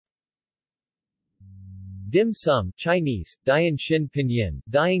Dim sum Chinese, Dian Xin Pinyin,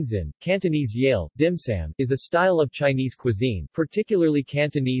 Diangzin, Cantonese Yale, dim sum, is a style of Chinese cuisine, particularly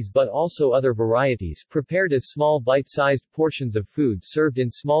Cantonese but also other varieties, prepared as small bite-sized portions of food served in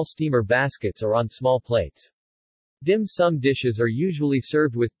small steamer baskets or on small plates. Dim sum dishes are usually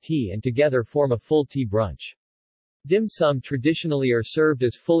served with tea and together form a full tea brunch. Dim sum traditionally are served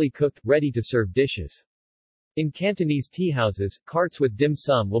as fully cooked, ready-to-serve dishes. In Cantonese teahouses, carts with dim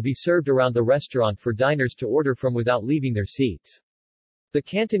sum will be served around the restaurant for diners to order from without leaving their seats. The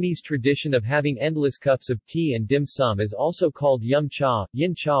Cantonese tradition of having endless cups of tea and dim sum is also called yum cha,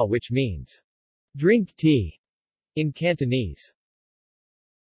 yin cha, which means drink tea in Cantonese.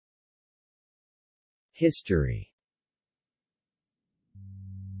 History.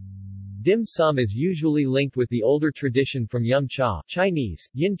 Dim sum is usually linked with the older tradition from yum cha Chinese,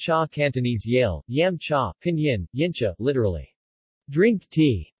 yin cha Cantonese Yale, yam cha, pinyin, yincha, literally, drink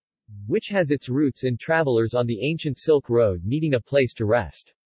tea, which has its roots in travelers on the ancient Silk Road needing a place to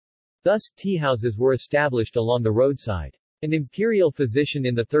rest. Thus, teahouses were established along the roadside. An imperial physician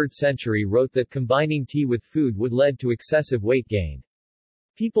in the 3rd century wrote that combining tea with food would lead to excessive weight gain.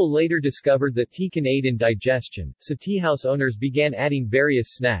 People later discovered that tea can aid in digestion, so teahouse owners began adding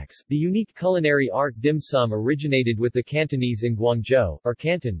various snacks. The unique culinary art dim sum originated with the Cantonese in Guangzhou, or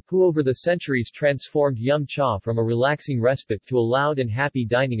Canton, who over the centuries transformed yum cha from a relaxing respite to a loud and happy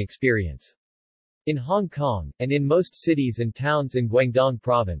dining experience. In Hong Kong, and in most cities and towns in Guangdong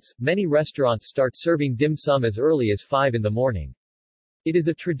province, many restaurants start serving dim sum as early as 5 in the morning. It is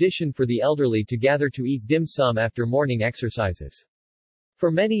a tradition for the elderly to gather to eat dim sum after morning exercises. For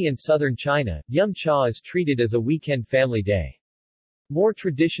many in southern China, yum cha is treated as a weekend family day. More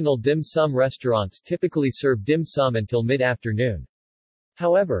traditional dim sum restaurants typically serve dim sum until mid-afternoon.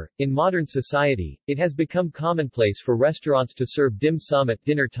 However, in modern society, it has become commonplace for restaurants to serve dim sum at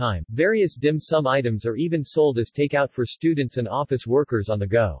dinner time. Various dim sum items are even sold as takeout for students and office workers on the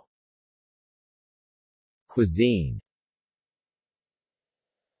go. Cuisine.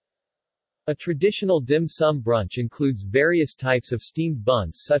 A traditional dim sum brunch includes various types of steamed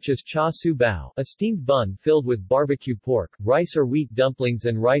buns such as cha su bao, a steamed bun filled with barbecue pork, rice or wheat dumplings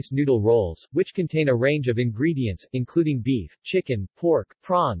and rice noodle rolls, which contain a range of ingredients, including beef, chicken, pork,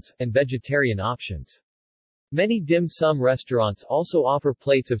 prawns, and vegetarian options. Many dim sum restaurants also offer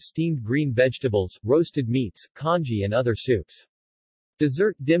plates of steamed green vegetables, roasted meats, congee and other soups.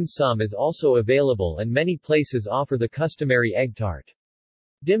 Dessert dim sum is also available and many places offer the customary egg tart.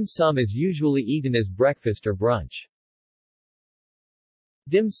 Dim sum is usually eaten as breakfast or brunch.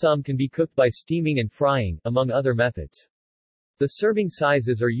 Dim sum can be cooked by steaming and frying, among other methods. The serving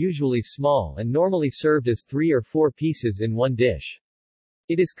sizes are usually small and normally served as 3 or 4 pieces in one dish.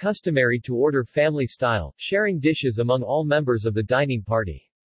 It is customary to order family-style, sharing dishes among all members of the dining party.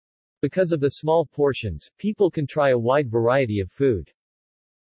 Because of the small portions, people can try a wide variety of food.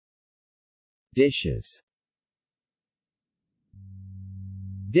 Dishes.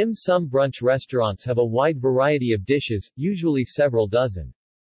 Dim sum brunch restaurants have a wide variety of dishes, usually several dozen.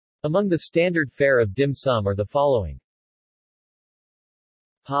 Among the standard fare of dim sum are the following.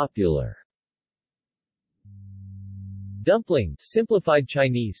 Popular. Dumpling, simplified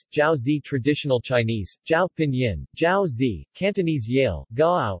Chinese, Jiao Zi traditional Chinese, Jiao Pinyin, Jiao Zi, Cantonese Yale,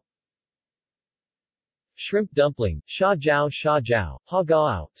 Gaoao. Shrimp dumpling, Sha Jiao, Ha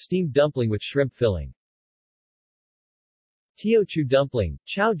Gaoao, steamed dumpling with shrimp filling. Teochew dumpling,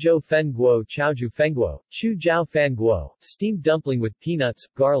 Chao Zhou Fen Guo Chaoju Fenguo, Chu Jiao Fan Guo, steamed dumpling with peanuts,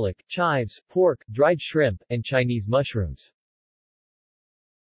 garlic, chives, pork, dried shrimp, and Chinese mushrooms.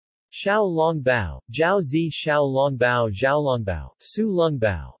 Xiao Long Bao, Jiao Zi Xiao Long Bao Zhao Long Bao, Su Lung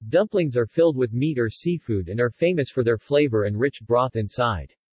Bao. Dumplings are filled with meat or seafood and are famous for their flavor and rich broth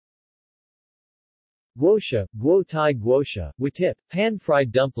inside. Guosha, Guo Tai Guosha, Witip,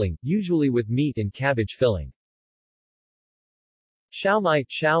 pan-fried dumpling, usually with meat and cabbage filling. Xiaomai,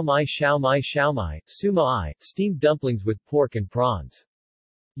 Suma-ai, steamed dumplings with pork and prawns.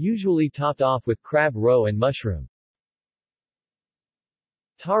 Usually topped off with crab roe and mushroom.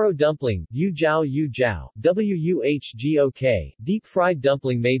 Taro dumpling, Yu Jiao, Wuhgok, deep-fried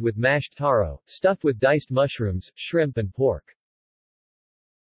dumpling made with mashed taro, stuffed with diced mushrooms, shrimp and pork.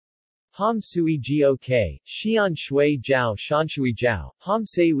 Ham Sui Gok, Xian Shui Jiao Shanshui Jiao, Ham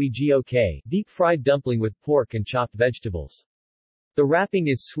Seui Gok, deep-fried dumpling with pork and chopped vegetables. The wrapping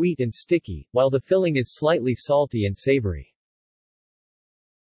is sweet and sticky, while the filling is slightly salty and savory.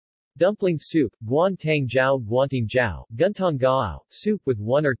 Dumpling soup, Guantang Jiao Guanting Jiao, Guntong Gaoao, soup with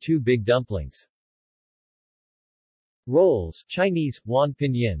 1 or 2 big dumplings. Rolls, Chinese, Wan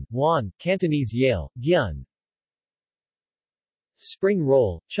Pinyin, Wan, Cantonese Yale, Gyun. Spring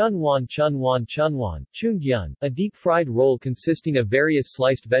roll, chunwan chunwan chunwan, chungyun, a deep-fried roll consisting of various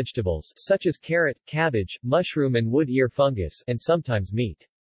sliced vegetables, such as carrot, cabbage, mushroom and wood ear fungus, and sometimes meat.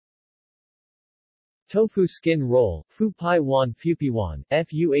 Tofu skin roll, fu pai wan fupiwan,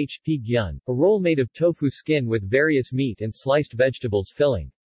 fuhp gyun, a roll made of tofu skin with various meat and sliced vegetables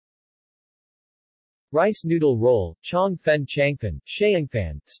filling. Rice noodle roll, chong fen changfen,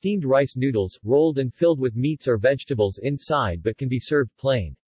 shayangfan, steamed rice noodles, rolled and filled with meats or vegetables inside but can be served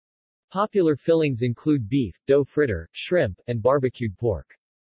plain. Popular fillings include beef, dough fritter, shrimp, and barbecued pork.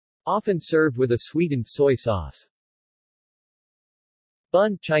 Often served with a sweetened soy sauce.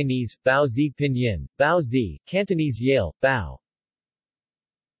 Bun Chinese, bao zi pinyin, bao zi, Cantonese yale, bao.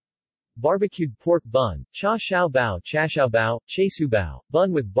 Barbecued pork bun, cha shao bao, chesu bao,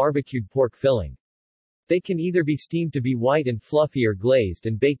 bun with barbecued pork filling. They can either be steamed to be white and fluffy or glazed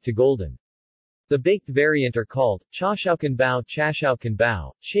and baked to golden. The baked variant are called, cha shaokan bao,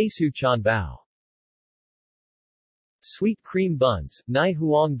 chesu chan bao. Sweet cream buns, nai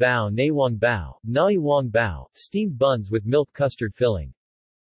huang bao, nai huang bao, steamed buns with milk custard filling.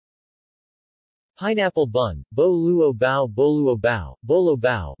 Pineapple bun, bo luo bao, bolo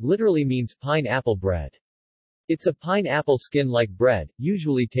bao, literally means pineapple bread. It's a pineapple skin-like bread,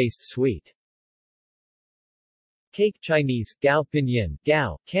 usually tastes sweet. Cake Chinese, gao pinyin,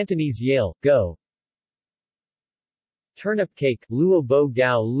 gao, Cantonese yale, go. Turnip cake, luo bo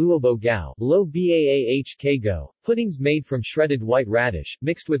gao, lo baahk go, puddings made from shredded white radish,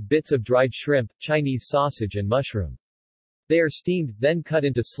 mixed with bits of dried shrimp, Chinese sausage and mushroom. They are steamed, then cut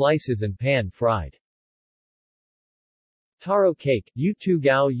into slices and pan-fried. Taro cake, yutu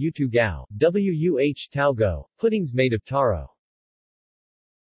gao, wuh tao go, puddings made of taro.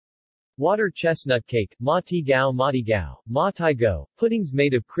 Water chestnut cake, ma ti gao, ma tai go, puddings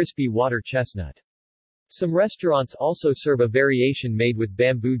made of crispy water chestnut. Some restaurants also serve a variation made with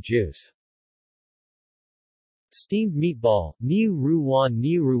bamboo juice. Steamed meatball, niu ru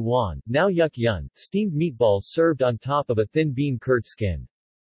wan, nao yuk yun, steamed meatballs served on top of a thin bean curd skin.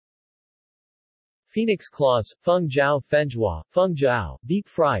 Phoenix claws, feng jiao, deep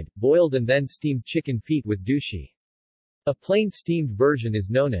fried, boiled and then steamed chicken feet with dushi. A plain steamed version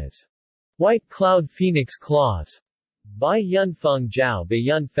is known as white cloud phoenix claws. Bai yun feng jiao, bei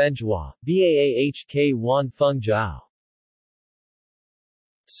yun fenjua, baahk wan feng jiao.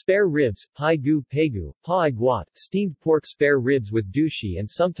 Spare ribs, pai gu pegu, pa guat, steamed pork spare ribs with dushi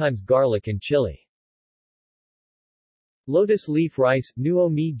and sometimes garlic and chili. Lotus leaf rice, nuo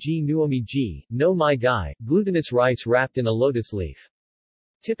mi ji, no mai gai, glutinous rice wrapped in a lotus leaf.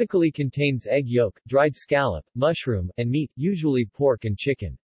 Typically contains egg yolk, dried scallop, mushroom, and meat, usually pork and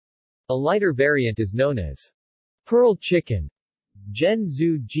chicken. A lighter variant is known as pearl chicken,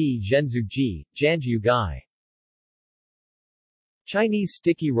 zhenzu ji, janju gai. Chinese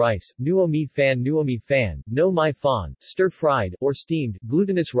sticky rice, nuo mi fan, no mai fan, stir-fried, or steamed,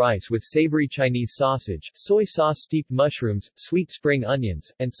 glutinous rice with savory Chinese sausage, soy sauce steeped mushrooms, sweet spring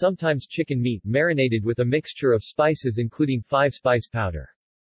onions, and sometimes chicken meat marinated with a mixture of spices including 5-spice powder.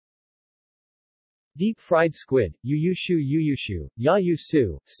 Deep-fried squid, yuyushu,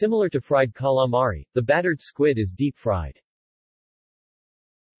 ya-yu-su, similar to fried calamari, the battered squid is deep-fried.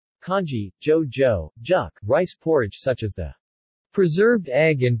 Congee, juk, rice porridge such as the preserved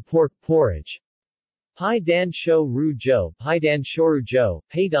egg and pork porridge. Pai dan shou ru zhou, pei dan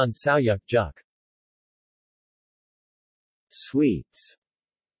saoyuk juk. Sweets.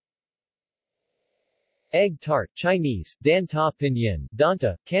 Egg tart, Chinese, dan ta pinyin,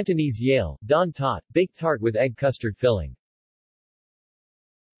 danta, Cantonese yale, dan tot, baked tart with egg custard filling.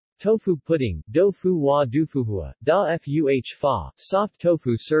 Tofu pudding, do fu wa du fuhua, da fuh fa, soft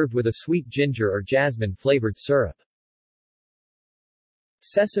tofu served with a sweet ginger or jasmine flavored syrup.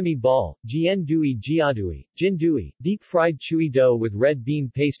 Sesame ball, jiandui, jindui, deep-fried chewy dough with red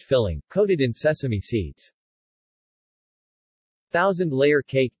bean paste filling, coated in sesame seeds. Thousand-layer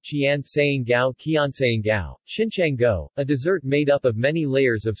cake, qiansaiying gao, xinchang a dessert made up of many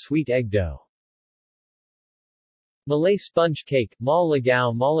layers of sweet egg dough. Malay sponge cake, ma la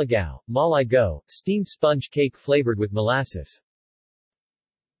go, steamed sponge cake flavored with molasses.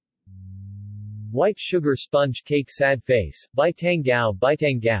 White sugar sponge cake sad face, baitang gao,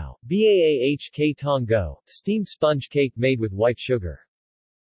 baahk tong go, steamed sponge cake made with white sugar.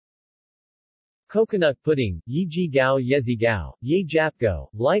 Coconut pudding, yiji gao, ye jap go,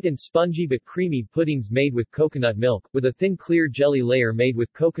 light and spongy but creamy puddings made with coconut milk, with a thin clear jelly layer made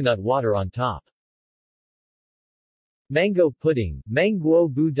with coconut water on top. Mango pudding, Mangguo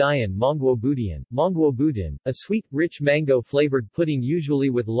Budayan Mongguo Budian, Mongguo Budin, a sweet, rich mango-flavored pudding usually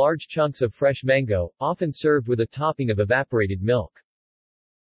with large chunks of fresh mango, often served with a topping of evaporated milk.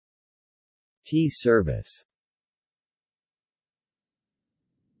 Tea service.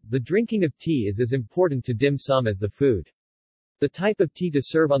 The drinking of tea is as important to dim sum as the food. The type of tea to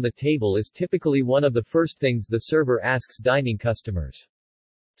serve on the table is typically one of the first things the server asks dining customers.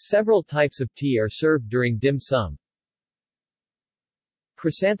 Several types of tea are served during dim sum.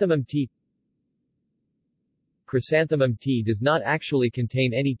 Chrysanthemum tea. Chrysanthemum tea does not actually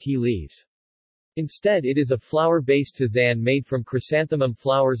contain any tea leaves. Instead it is a flower-based tisane made from chrysanthemum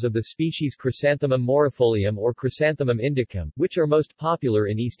flowers of the species Chrysanthemum morifolium or Chrysanthemum indicum, which are most popular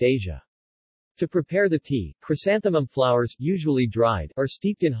in East Asia. To prepare the tea, chrysanthemum flowers, usually dried, are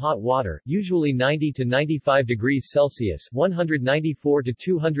steeped in hot water, usually 90 to 95 degrees Celsius 194 to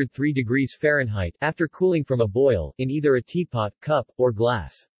 203 degrees Fahrenheit, after cooling from a boil, in either a teapot, cup, or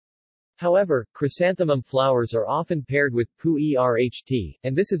glass. However, chrysanthemum flowers are often paired with pu-erht,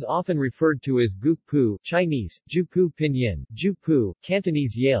 and this is often referred to as guk pu, Chinese, ju pu pinyin, ju pu,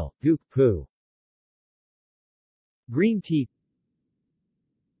 Cantonese yale, guk pu. Green tea.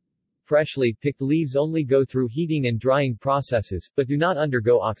 Freshly picked leaves only go through heating and drying processes, but do not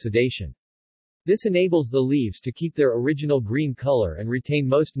undergo oxidation. This enables the leaves to keep their original green color and retain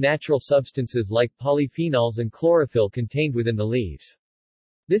most natural substances like polyphenols and chlorophyll contained within the leaves.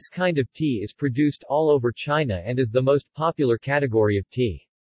 This kind of tea is produced all over China and is the most popular category of tea.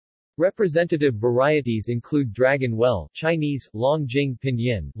 Representative varieties include Dragon Well, Chinese, Longjing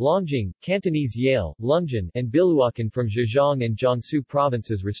Pinyin, Longjing, Cantonese Yale, Lungjin, and Biluakan from Zhejiang and Jiangsu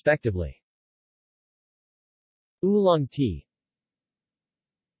provinces respectively. Oolong tea.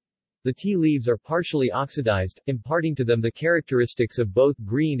 The tea leaves are partially oxidized, imparting to them the characteristics of both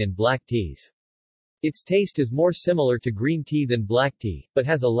green and black teas. Its taste is more similar to green tea than black tea, but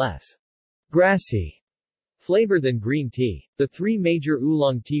has a less grassy flavor than green tea. The three major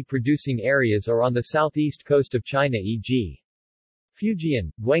oolong tea producing areas are on the southeast coast of China, e.g.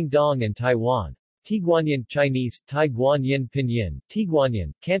 Fujian, Guangdong and Taiwan. Tiguanyin Chinese, Tai Guanyin Pinyin,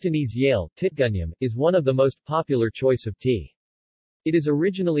 Tiguanyin, Cantonese Yale, Titgunyam, is one of the most popular choice of tea. It is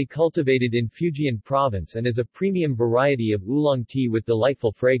originally cultivated in Fujian province and is a premium variety of oolong tea with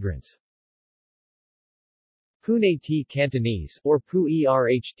delightful fragrance. Pune tea Cantonese, or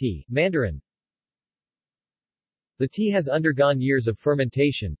pu-erht, Mandarin. The tea has undergone years of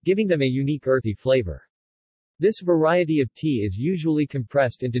fermentation, giving them a unique earthy flavor. This variety of tea is usually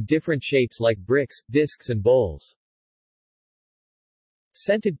compressed into different shapes like bricks, discs and bowls.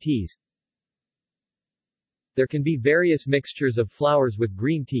 Scented teas. There can be various mixtures of flowers with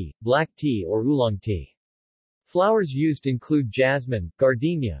green tea, black tea or oolong tea. Flowers used include jasmine,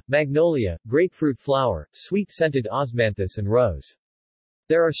 gardenia, magnolia, grapefruit flower, sweet-scented osmanthus and rose.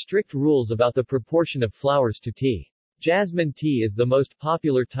 There are strict rules about the proportion of flowers to tea. Jasmine tea is the most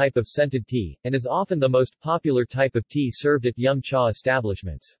popular type of scented tea, and is often the most popular type of tea served at yum cha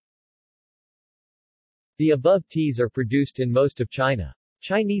establishments. The above teas are produced in most of China.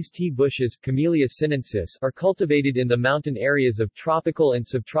 Chinese tea bushes, Camellia sinensis, are cultivated in the mountain areas of tropical and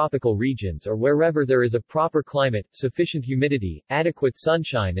subtropical regions or wherever there is a proper climate, sufficient humidity, adequate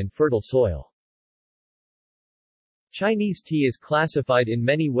sunshine and fertile soil. Chinese tea is classified in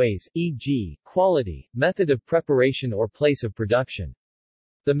many ways, e.g., quality, method of preparation or place of production.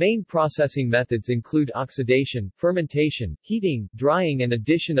 The main processing methods include oxidation, fermentation, heating, drying and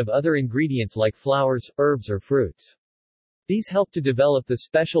addition of other ingredients like flowers, herbs or fruits. These help to develop the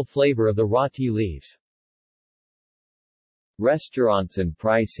special flavor of the raw tea leaves. Restaurants and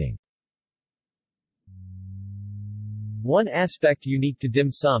pricing. One aspect unique to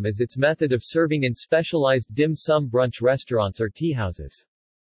dim sum is its method of serving in specialized dim sum brunch restaurants or teahouses.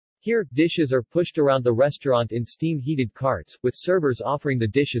 Here, dishes are pushed around the restaurant in steam-heated carts, with servers offering the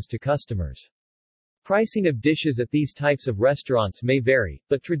dishes to customers. Pricing of dishes at these types of restaurants may vary,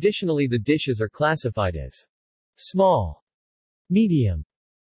 but traditionally the dishes are classified as small, medium,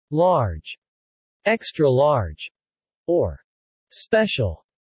 large, extra large, or special.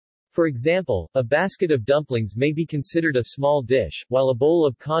 For example, a basket of dumplings may be considered a small dish, while a bowl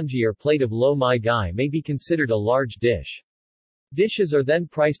of congee or plate of lo mai gai may be considered a large dish. Dishes are then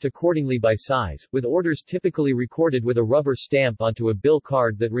priced accordingly by size, with orders typically recorded with a rubber stamp onto a bill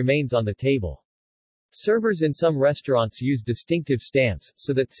card that remains on the table. Servers in some restaurants use distinctive stamps,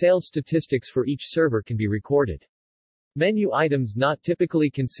 so that sales statistics for each server can be recorded. Menu items not typically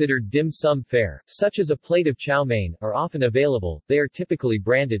considered dim sum fare, such as a plate of chow mein, are often available. They are typically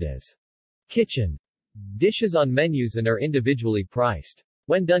branded as kitchen dishes on menus and are individually priced.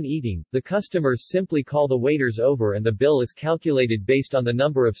 When done eating, the customers simply call the waiters over and the bill is calculated based on the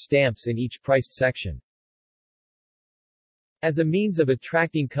number of stamps in each priced section. As a means of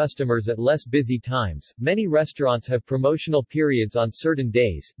attracting customers at less busy times, many restaurants have promotional periods on certain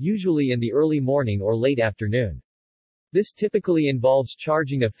days, usually in the early morning or late afternoon. This typically involves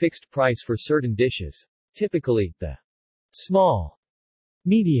charging a fixed price for certain dishes. Typically, the small,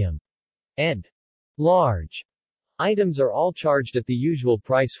 medium, and large items are all charged at the usual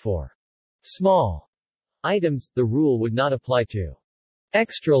price for small items. The rule would not apply to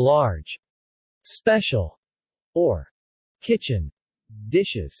extra large, special, or kitchen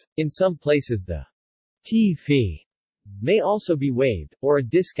dishes. In some places the tea fee may also be waived, or a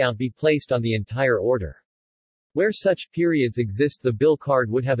discount be placed on the entire order. Where such periods exist, the bill card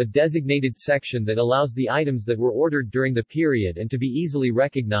would have a designated section that allows the items that were ordered during the period and to be easily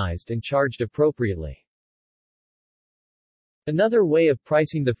recognized and charged appropriately. Another way of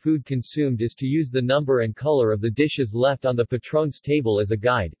pricing the food consumed is to use the number and color of the dishes left on the patron's table as a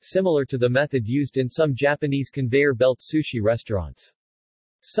guide, similar to the method used in some Japanese conveyor belt sushi restaurants.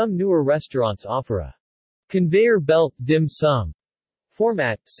 Some newer restaurants offer a conveyor belt dim sum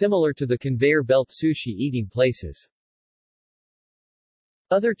format, similar to the conveyor belt sushi eating places.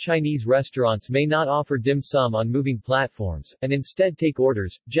 Other Chinese restaurants may not offer dim sum on moving platforms, and instead take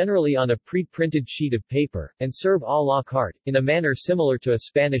orders, generally on a pre-printed sheet of paper, and serve à la carte, in a manner similar to a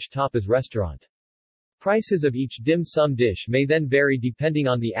Spanish tapas restaurant. Prices of each dim sum dish may then vary depending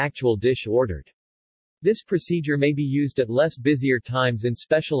on the actual dish ordered. This procedure may be used at less busier times in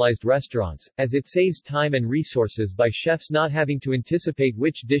specialized restaurants, as it saves time and resources by chefs not having to anticipate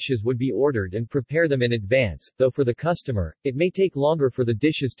which dishes would be ordered and prepare them in advance, though for the customer, it may take longer for the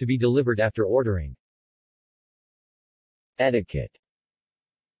dishes to be delivered after ordering. Etiquette.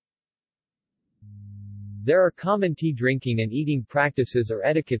 There are common tea drinking and eating practices or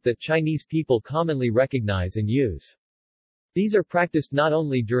etiquette that Chinese people commonly recognize and use. These are practiced not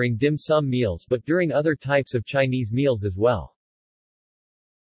only during dim sum meals but during other types of Chinese meals as well.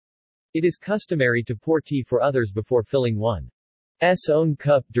 It is customary to pour tea for others before filling one's own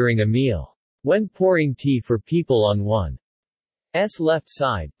cup during a meal. When pouring tea for people on one's left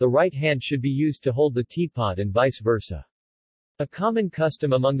side, the right hand should be used to hold the teapot and vice versa. A common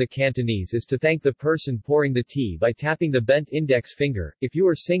custom among the Cantonese is to thank the person pouring the tea by tapping the bent index finger, if you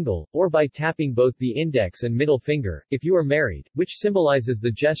are single, or by tapping both the index and middle finger, if you are married, which symbolizes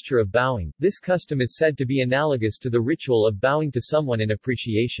the gesture of bowing. This custom is said to be analogous to the ritual of bowing to someone in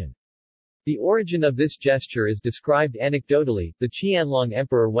appreciation. The origin of this gesture is described anecdotally. The Qianlong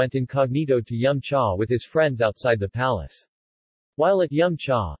Emperor went incognito to Yumcha with his friends outside the palace. While at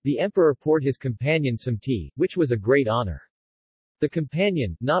Yumcha, the emperor poured his companion some tea, which was a great honor. The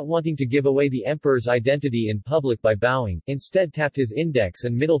companion, not wanting to give away the emperor's identity in public by bowing, instead tapped his index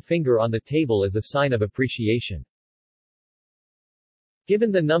and middle finger on the table as a sign of appreciation.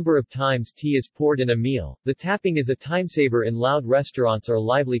 Given the number of times tea is poured in a meal, the tapping is a timesaver in loud restaurants or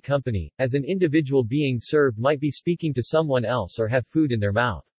lively company, as an individual being served might be speaking to someone else or have food in their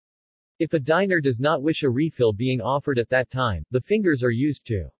mouth. If a diner does not wish a refill being offered at that time, the fingers are used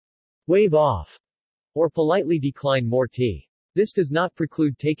to wave off or politely decline more tea. This does not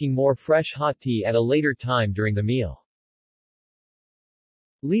preclude taking more fresh hot tea at a later time during the meal.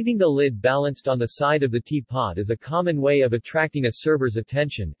 Leaving the lid balanced on the side of the teapot is a common way of attracting a server's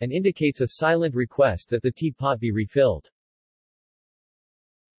attention, and indicates a silent request that the teapot be refilled.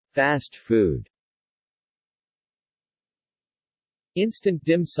 Fast food. Instant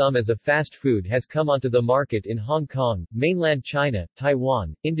dim sum as a fast food has come onto the market in Hong Kong, mainland China,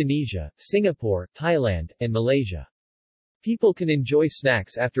 Taiwan, Indonesia, Singapore, Thailand, and Malaysia. People can enjoy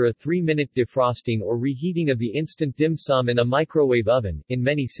snacks after a 3-minute defrosting or reheating of the instant dim sum in a microwave oven. In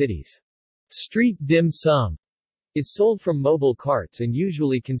many cities, street dim sum is sold from mobile carts and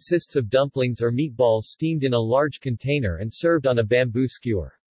usually consists of dumplings or meatballs steamed in a large container and served on a bamboo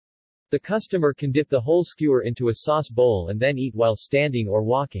skewer. The customer can dip the whole skewer into a sauce bowl and then eat while standing or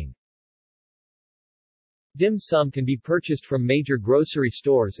walking. Dim sum can be purchased from major grocery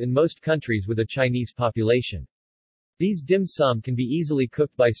stores in most countries with a Chinese population. These dim sum can be easily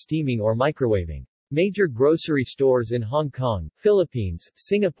cooked by steaming or microwaving. Major grocery stores in Hong Kong, Philippines,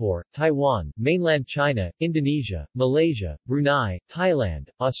 Singapore, Taiwan, mainland China, Indonesia, Malaysia, Brunei, Thailand,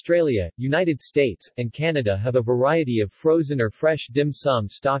 Australia, United States, and Canada have a variety of frozen or fresh dim sum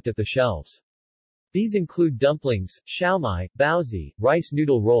stocked at the shelves. These include dumplings, siomai, baozi, rice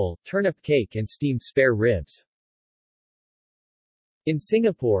noodle roll, turnip cake and steamed spare ribs. In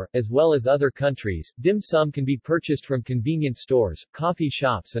Singapore, as well as other countries, dim sum can be purchased from convenience stores, coffee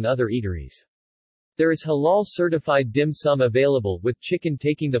shops and other eateries. There is halal-certified dim sum available, with chicken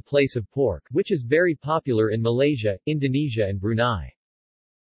taking the place of pork, which is very popular in Malaysia, Indonesia and Brunei.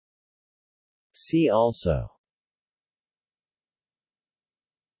 See also: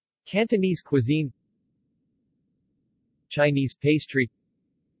 Cantonese cuisine, Chinese pastry,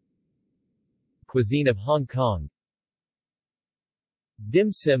 cuisine of Hong Kong,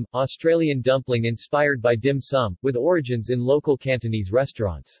 dim sum, Australian dumpling inspired by dim sum, with origins in local Cantonese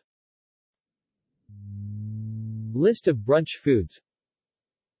restaurants. List of brunch foods.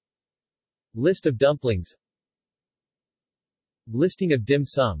 List of dumplings. Listing of dim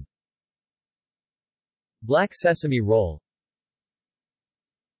sum. Black sesame roll.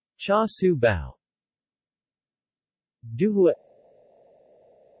 Cha su bao. Duhua.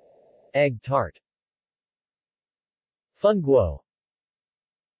 Egg tart. Fun guo.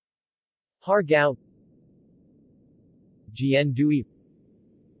 Har gao. Jian dui.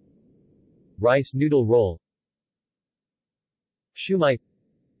 Rice noodle roll. Shumai.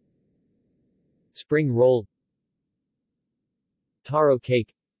 Spring roll. Taro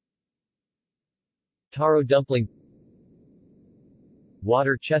cake. Taro dumpling.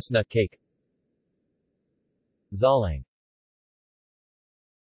 Water chestnut cake. Zalang.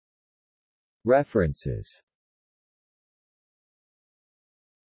 References.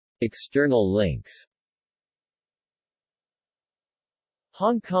 External links.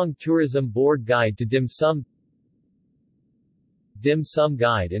 Hong Kong Tourism Board Guide to Dim Sum, Dim Sum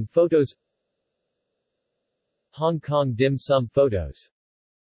Guide and Photos, Hong Kong Dim Sum Photos.